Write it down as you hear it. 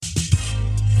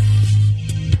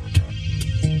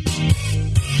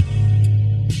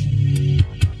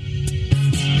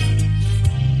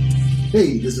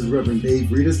Hey, this is Reverend Dave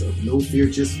Reedus of No Fear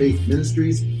Just Faith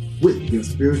Ministries with your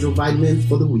spiritual vitamin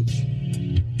for the week.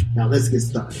 Now let's get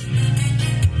started.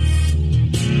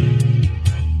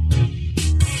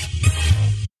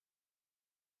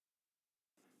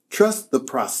 Trust the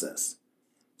process.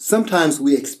 Sometimes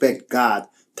we expect God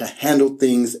to handle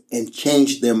things and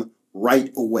change them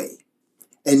right away.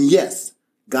 And yes,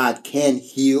 God can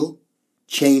heal,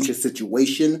 change a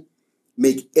situation,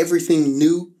 make everything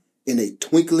new in a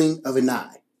twinkling of an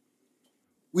eye.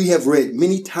 We have read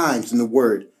many times in the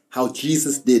Word how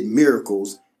Jesus did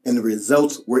miracles and the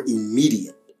results were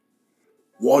immediate.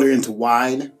 Water into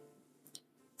wine,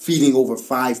 feeding over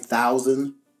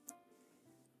 5,000,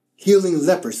 healing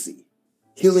leprosy,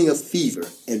 healing a fever,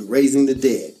 and raising the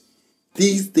dead.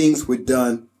 These things were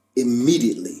done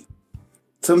immediately.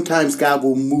 Sometimes God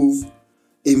will move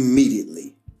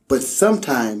immediately, but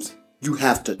sometimes you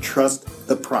have to trust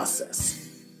the process.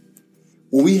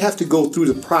 When we have to go through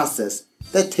the process,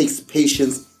 that takes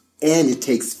patience and it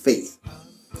takes faith.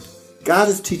 God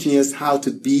is teaching us how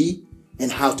to be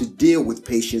and how to deal with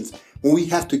patience when we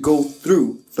have to go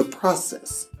through the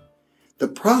process. The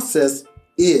process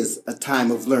is a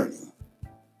time of learning.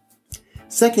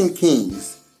 2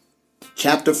 Kings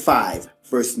chapter 5,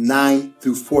 verse 9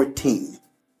 through 14.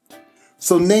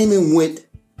 So Naaman went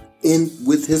in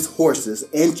with his horses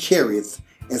and chariots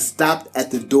and stopped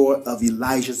at the door of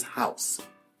Elijah's house.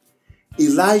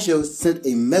 Elijah sent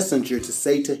a messenger to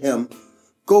say to him,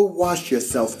 "Go wash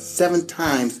yourself 7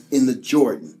 times in the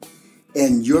Jordan,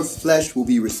 and your flesh will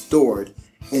be restored,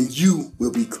 and you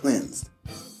will be cleansed."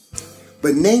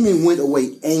 But Naaman went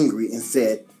away angry and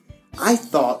said, "I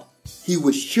thought he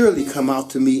would surely come out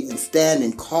to me and stand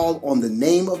and call on the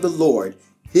name of the Lord,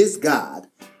 his God,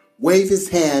 wave his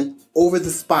hand over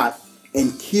the spot,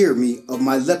 and cure me of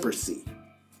my leprosy.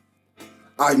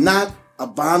 Are not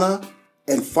Abana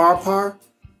and Pharpar,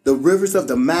 the rivers of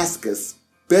Damascus,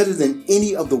 better than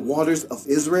any of the waters of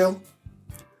Israel?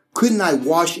 Couldn't I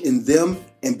wash in them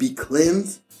and be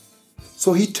cleansed?"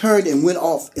 So he turned and went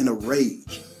off in a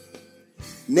rage.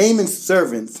 Naaman's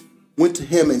servants went to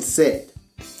him and said,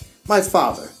 "My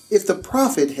father, if the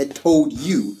prophet had told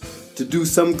you to do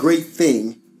some great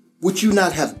thing, would you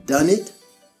not have done it?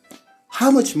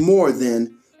 How much more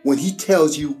then when he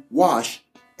tells you, 'Wash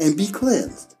and be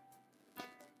cleansed'?"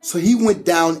 So he went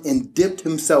down and dipped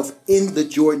himself in the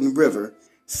Jordan River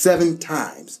 7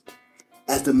 times,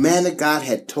 as the man of God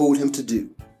had told him to do.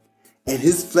 And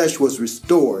his flesh was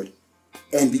restored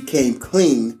and became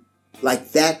clean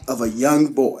like that of a young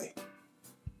boy.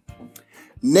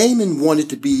 Naaman wanted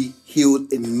to be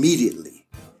healed immediately,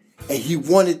 and he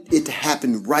wanted it to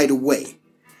happen right away.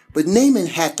 But Naaman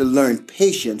had to learn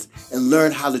patience and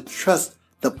learn how to trust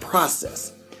the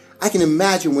process. I can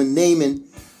imagine when Naaman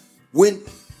went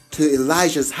to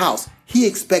Elijah's house, he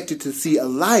expected to see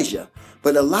Elijah,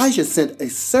 but Elijah sent a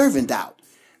servant out.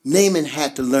 Naaman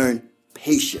had to learn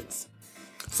patience.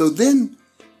 So then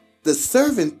the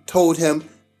servant told him,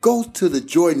 "Go to the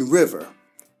Jordan River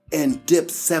and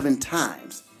dip 7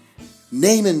 times.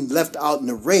 Naaman left out in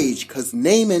a rage because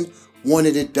Naaman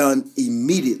wanted it done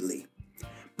immediately.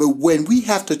 But when we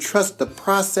have to trust the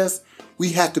process, we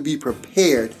have to be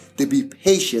prepared to be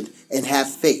patient and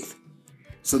have faith.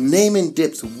 So Naaman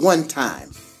dips 1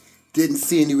 time, didn't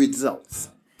see any results.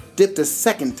 Dipped a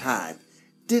 2nd time,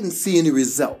 didn't see any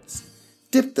results.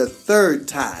 Dipped a 3rd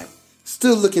time,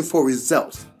 still looking for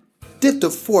results. Dipped a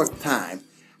 4th time.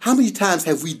 How many times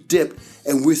have we dipped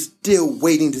and we're still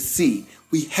waiting to see?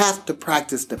 We have to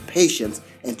practice the patience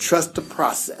and trust the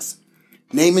process.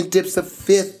 Naaman dips a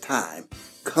 5th time,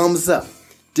 comes up.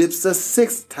 Dips a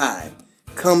 6th time,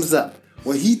 comes up.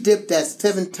 When he dipped that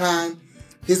 7th time,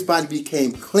 his body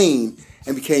became clean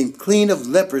and became clean of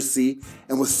leprosy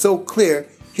and was so clear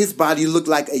his body looked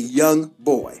like a young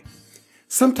boy.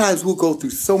 Sometimes we'll go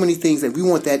through so many things and we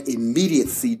want that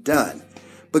immediacy done.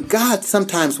 But God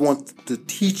sometimes wants to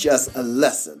teach us a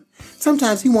lesson.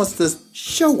 Sometimes he wants to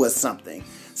show us something.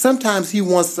 Sometimes he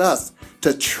wants us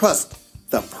to trust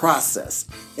the process.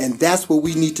 And that's what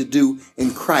we need to do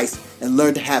in Christ and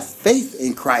learn to have faith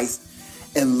in Christ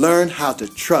and learn how to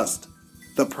trust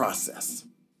the process.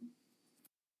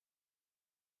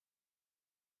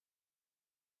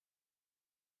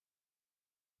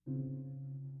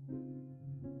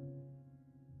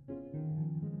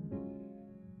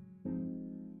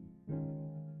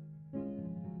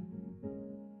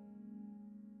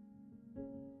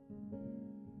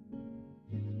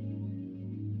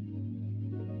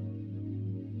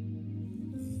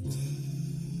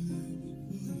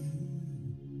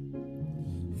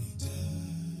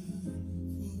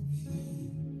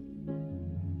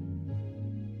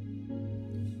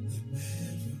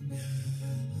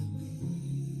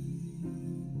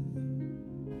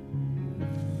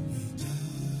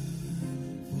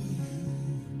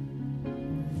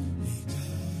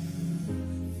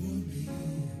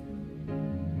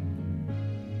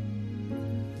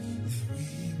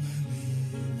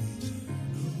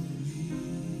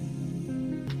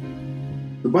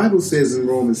 The Bible says in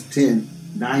Romans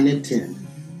 10:9 and 10,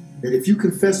 that if you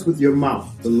confess with your mouth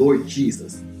the Lord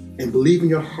Jesus and believe in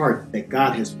your heart that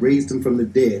God has raised him from the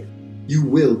dead, you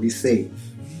will be saved.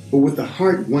 For with the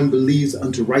heart one believes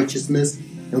unto righteousness,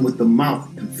 and with the mouth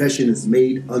confession is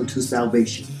made unto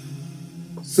salvation.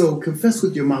 So confess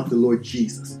with your mouth the Lord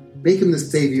Jesus. Make him the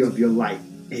Savior of your life,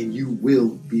 and you will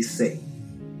be saved.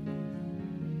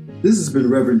 This has been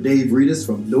Reverend Dave Reedus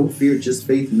from No Fear, Just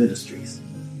Faith Ministries.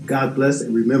 God bless,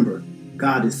 and remember,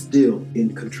 God is still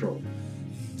in control.